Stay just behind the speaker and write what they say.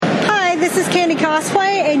this is Candy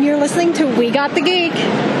Cosplay, and you're listening to We Got the Geek.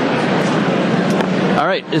 All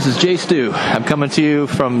right, this is Jay Stu. I'm coming to you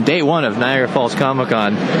from day one of Niagara Falls Comic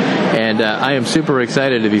Con, and I am super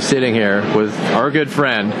excited to be sitting here with our good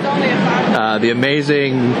friend, the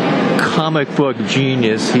amazing comic book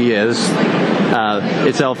genius he is.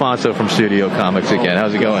 It's Alfonso from Studiocomix again.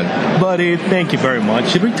 How's it going? Buddy, thank you very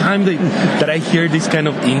much. Every time that I hear these kind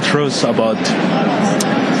of intros about...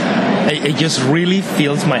 It just really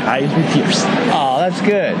fills my eyes with tears. Oh, that's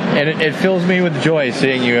good. And it fills me with joy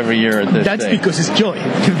seeing you every year at this That's thing. because it's joy.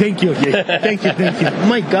 Thank you. Yeah. Thank you.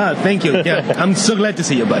 My God, thank you. Yeah, I'm so glad to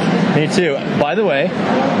see you, buddy. Me too. By the way,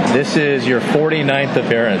 this is your 49th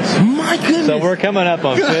appearance. My goodness. So we're coming up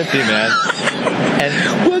on 50, man.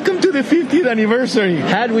 And welcome to the 50th anniversary.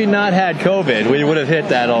 Had we not had COVID, we would have hit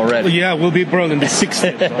that already. Yeah, we'll be probably in the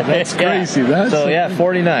 60th. That's crazy. Yeah.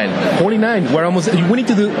 49. 49. We're almost... We need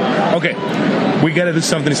to do... Okay. We gotta do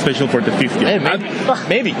something special for the 50th. Hey,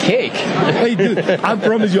 maybe cake. Hey, dude, I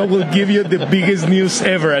promise you I will give you the biggest news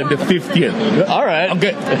ever at the 50th. All right.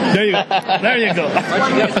 Okay. There you go. There you go. Why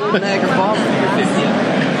don't you guys go to Niagara Falls for your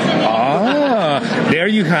 50th? There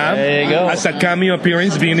you have. There you go. As a cameo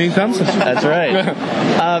appearance, being comes. That's right.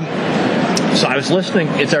 So I was listening.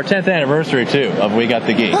 It's our 10th anniversary, too, of We Got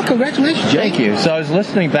the Geek. Oh, congratulations, Jay. Thank you. So I was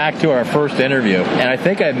listening back to our first interview, and I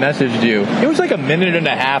think I messaged you. It was like a minute and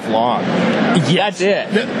a half long. Yes. That's it.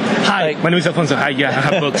 Hi, my name is Alfonso. Hi, yeah, I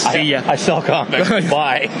have books. See ya. I sell comics.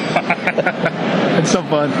 Bye. It's so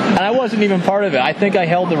fun. And I wasn't even part of it. I think I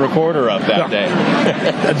held the recorder up that day.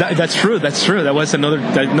 That's true. That was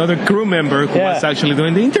another crew member who was actually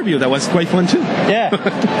doing the interview. That was quite fun, too. Yeah.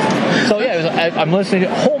 So, I'm listening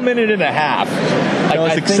to a whole minute and a half. That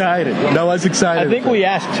was excited. I think we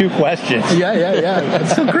asked 2 questions. Yeah.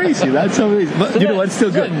 That's so crazy. That's so amazing. But you know what's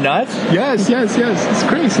still good? Nuts? Yes. It's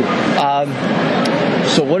crazy.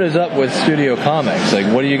 So what is up with Studiocomix? Like,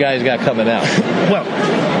 what do you guys got coming out? Well,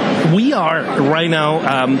 we are right now,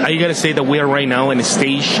 I gotta say that we are right now in a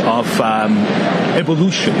stage of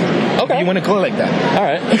evolution. Okay. You want to call it like that? All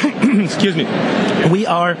right. Excuse me. We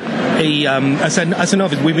are as an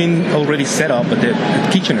office, we've been already set up at the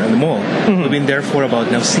Kitchener in the mall. Mm-hmm. We've been there for about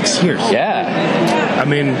now 6 years. Yeah. I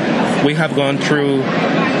mean, we have gone through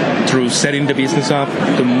setting the business up,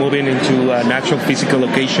 to moving into an actual physical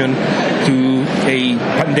location, to a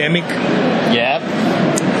pandemic. Yeah.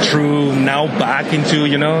 Through now back into,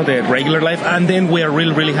 the regular life. And then we are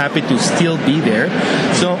really, really happy to still be there.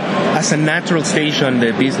 So as a natural stage on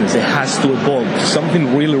the business, it has to evolve to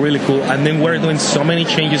something really, really cool. And then we're doing so many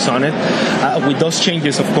changes on it. With those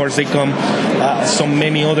changes, of course, they come so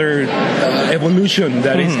many other evolution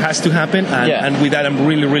that has to happen. And with that, I'm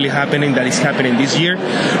really, really happy that it's happening this year.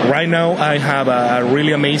 Right now, I have a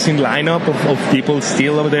really amazing lineup of people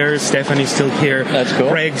still over there. Stephanie's still here. That's cool.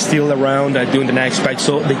 Craig's still around doing the next pack.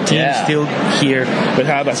 So the team's still here. We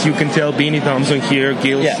have, as you can tell, Beanie Thompson here,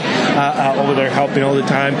 Gil's over there helping all the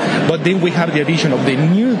time. But then we have the addition of the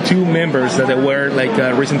new 2 members that were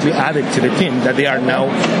recently added to the team that they are now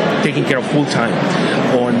taking care of full time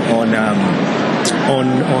on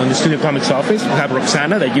the Studiocomix office. We have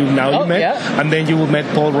Roxana that you met, and then you will meet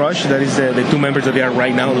Paul Rush. That is the 2 members that they are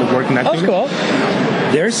right now working actively. That's cool.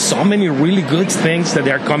 There's so many really good things that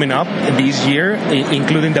are coming up this year,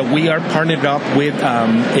 including that we are partnered up with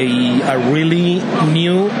a really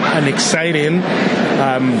new and exciting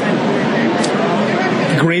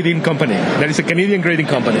grading company. That is a Canadian grading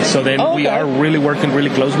company. So then we are really working really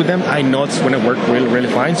close with them. I know it's going to work really, really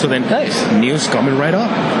fine. So then news coming right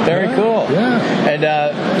up. Very cool. Yeah. And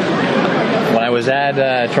when I was at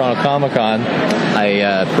Toronto Comic Con,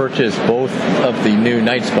 I purchased both of the new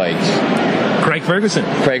Night Spikes. Craig Ferguson.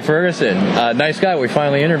 Nice guy. We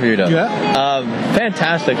finally interviewed him. Yeah.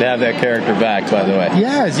 Fantastic to have that character back, by the way.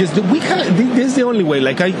 Yes. This is the only way.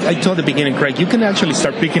 Like I told at the beginning, Craig, you can actually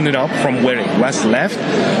start picking it up from where it was left,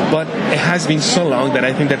 but it has been so long that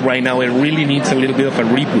I think that right now it really needs a little bit of a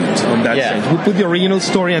reboot on that sense. We put the original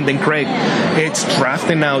story, and then Craig, it's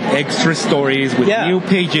drafting out extra stories with new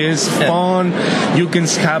pages, fun. You can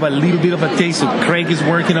have a little bit of a taste of Craig is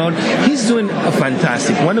working on. He's doing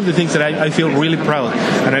fantastic. One of the things that I feel really proud,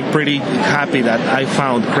 and I'm pretty happy that I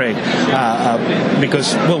found Craig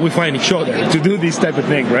because we find each other to do this type of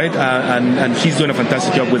thing, right? And he's doing a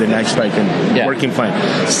fantastic job with the Night Spike and working fine.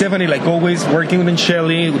 Stephanie, like always, working with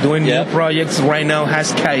Shelley, doing new projects. Right now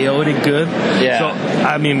has Coyote Good. Yeah. So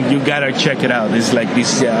I mean, you gotta check it out. It's like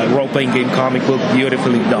this role-playing game comic book,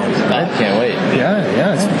 beautifully done. Right? I can't wait.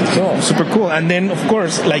 Yeah, it's cool. Super cool. And then, of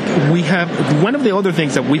course, like we have one of the other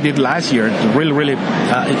things that we did last year, really, really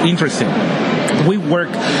interesting. we work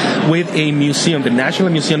with a museum, the National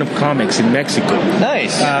Museum of Comics in Mexico.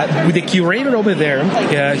 Nice. With the curator over there,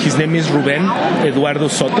 his name is Ruben Eduardo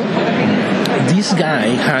Soto. This guy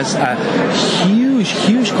has a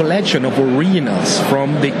huge collection of originals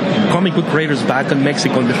from the comic book creators back in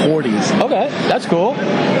Mexico in the 40s. Okay, that's cool.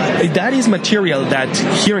 That is material that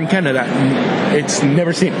here in Canada it's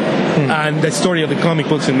never seen. And the story of the comic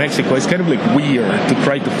books in Mexico is kind of like weird to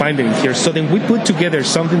try to find it here. So then we put together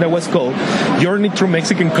something that was called Journey Through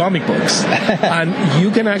Mexican Comic Books. And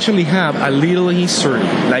you can actually have a little history.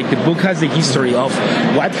 Like the book has the history of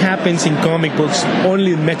what happens in comic books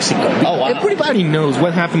only in Mexico. Oh, wow. Everybody knows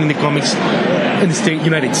what happened in the comics in the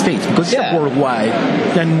United States because it's a worldwide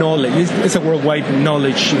knowledge. It's a worldwide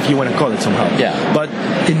knowledge, if you want to call it somehow. Yeah. But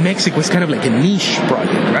in Mexico, it's kind of like a niche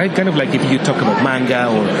project, right? Kind of like if you talk about manga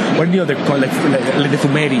or any other, like the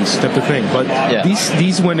Fumeris type of thing. But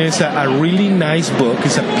this one is a really nice book.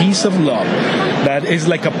 It's a piece of love that is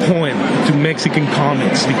like a poem to Mexican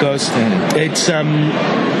comics because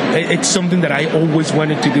it's something that I always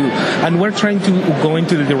wanted to do. And we're trying to go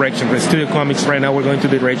into the direction, with Studiocomix right now, we're going to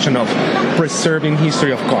the direction of preserving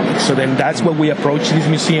history of comics. So then that's what we approach this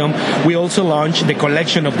museum. We also launched the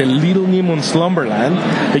collection of the Little Nemo Slumberland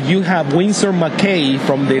that you have Winsor McCay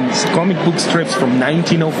from the comic book strips from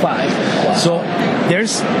 1905. Wow. So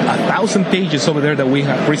there's 1,000 pages over there that we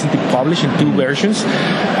have recently published in 2 versions.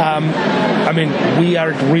 I mean, we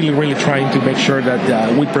are really trying to make sure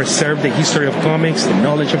that we preserve the history of comics, the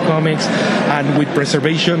knowledge of comics, and with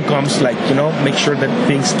preservation comes make sure that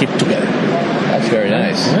things keep together. That's very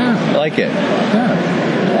nice. Yeah. I like it.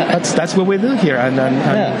 Yeah. That's what we do here,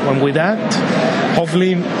 and with that,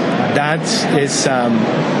 hopefully, that is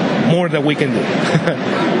more that we can do.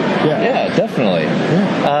 Yeah, definitely.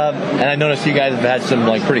 Yeah. And I noticed you guys have had some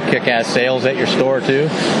pretty kick-ass sales at your store too.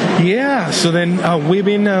 Yeah. So then we've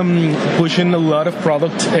been pushing a lot of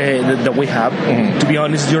product that we have. Mm-hmm. To be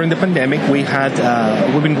honest, during the pandemic, we've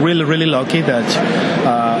been really lucky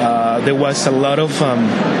that there was a lot of.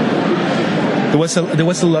 There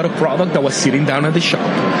was a lot of product that was sitting down at the shop,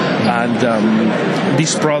 and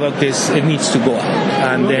this product it needs to go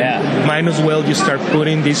out, and then might as well you start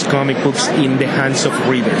putting these comic books in the hands of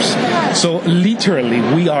readers. So literally,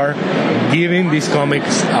 we are giving these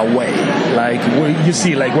comics away.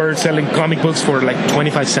 We're selling comic books for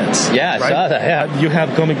 25 cents. Yeah, right? I saw that. Yeah, you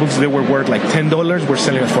have comic books that were worth $10. We're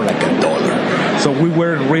selling it for $1. So we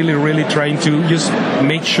were really trying to just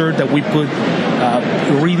make sure that we put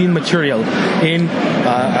reading material in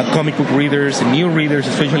comic book readers and new readers,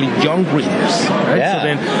 especially young readers. Right? Yeah. So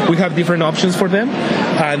then we have different options for them.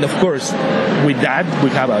 And of course, with that, we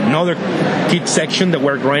have another kid section that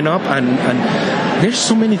we're growing up. And there's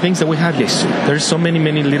so many things that we have, yes. There's so many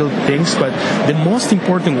little things. But the most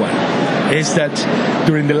important one is that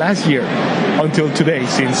during the last year, until today,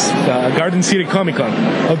 since Garden City Comic Con,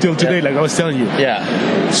 until today, like I was telling you.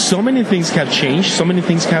 Yeah. So many things have changed, so many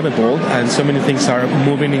things have evolved, and so many things are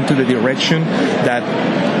moving into the direction that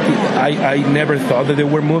I never thought that they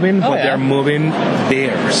were moving, but they're moving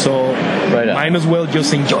there. So might as well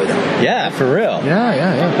just enjoy them. Yeah, for real.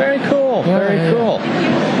 Yeah. Very cool. Very cool.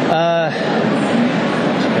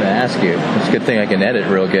 Ask you. It's a good thing I can edit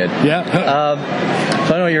real good. Yeah.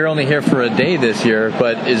 So I know you're only here for a day this year,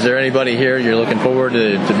 but is there anybody here you're looking forward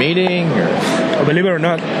to meeting? Or? Believe it or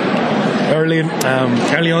not, early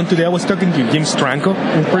on today I was talking to Jim Stranko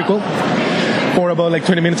in Prickle for about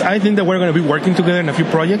 20 minutes. I think that we're going to be working together in a few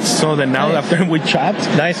projects, so that now after we chat.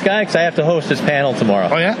 Nice guy, because I have to host his panel tomorrow.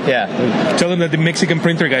 Oh, yeah? Yeah. Tell him that the Mexican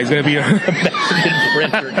printer guy is going to be Mexican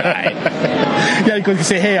printer guy. Yeah, because you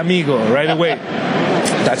say, hey, amigo, right away.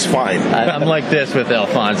 That's fine. I'm like this with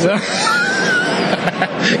Alfonso.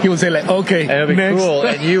 He will say okay, and it'll be next. Cool.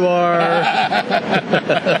 And you are...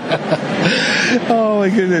 Oh my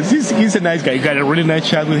goodness, he's a nice guy. You got a really nice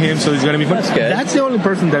chat with him, so it's gonna be fun. That's good. That's the only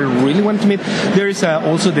person that I really want to meet. There is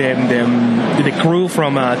also the crew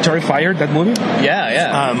from Terrifier, that movie.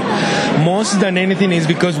 Yeah. Most than anything is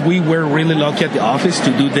because we were really lucky at the office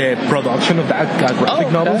to do the production of that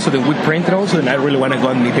graphic novel, so that we printed also, and I really want to go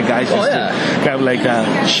and meet the guys just to kind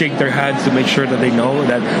of shake their hands to make sure that they know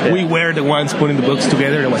that we were the ones putting the books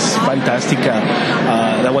together. It was fantastic.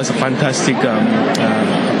 That was a fantastic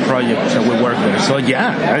projects that we work there. So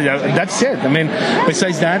that's it. I mean,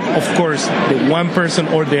 besides that, of course, the one person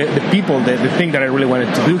or the people, the thing that I really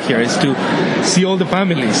wanted to do here is to see all the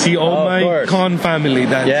family, see all my con family.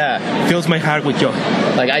 That fills my heart with joy.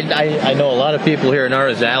 Like I know a lot of people here in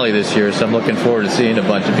Artist Alley this year, so I'm looking forward to seeing a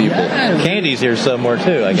bunch of people. Candy's here somewhere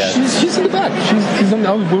too, I guess. She's in the back. She's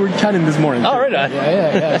on, we were chatting this morning. Oh, right on.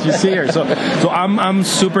 Yeah. She's here. So I'm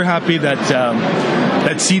super happy that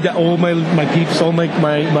see that all my peeps, all my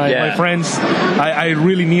friends. I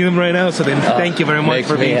really need them right now. So then, thank you very much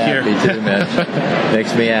for being here. Makes me happy too, man.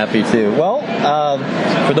 Makes me happy too. Well,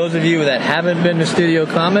 for those of you that haven't been to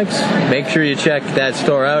Studiocomix, make sure you check that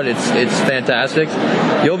store out. It's fantastic.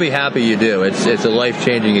 You'll be happy you do. It's a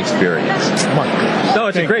life-changing experience. No,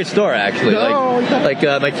 it's a great store actually. Like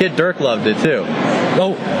my kid Dirk loved it too.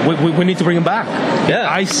 Oh, we need to bring him back. Yeah,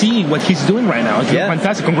 I see what he's doing right now. It's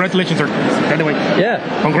fantastic. Congratulations, Dirk. Anyway,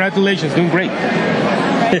 congratulations, doing great.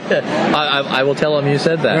 I will tell him you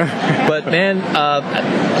said that. But man,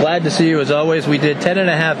 glad to see you as always. We did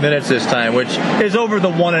 10.5 minutes this time, which is over the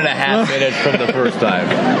 1.5 minutes from the first time.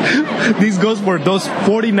 This goes for those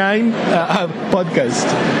 49 podcasts.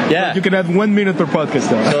 Yeah, you can have 1 minute per podcast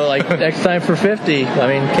though. So like next time for 50, I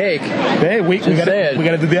mean cake. Hey, we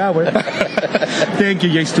gotta do the hour. Thank you,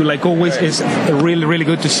 Jace. Like always, it's really, really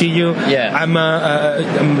good to see you. Yeah, I'm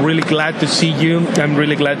really glad to see you. I'm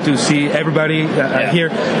really glad to see everybody here.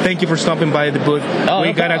 Thank you for stopping by the booth.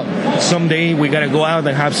 Someday we gotta go out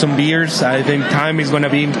and have some beers. I think time is gonna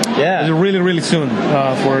be really, really soon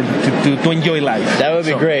to enjoy life. That would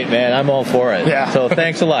be great, man. I'm all for it. Yeah. So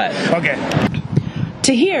thanks a lot. Okay.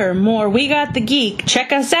 To hear more We Got the Geek,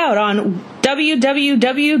 check us out on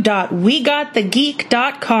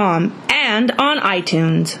www.wegotthegeek.com and on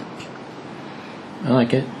iTunes. I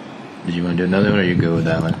like it. Did you want to do another one, or are you good with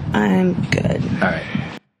that one? I'm good. All right.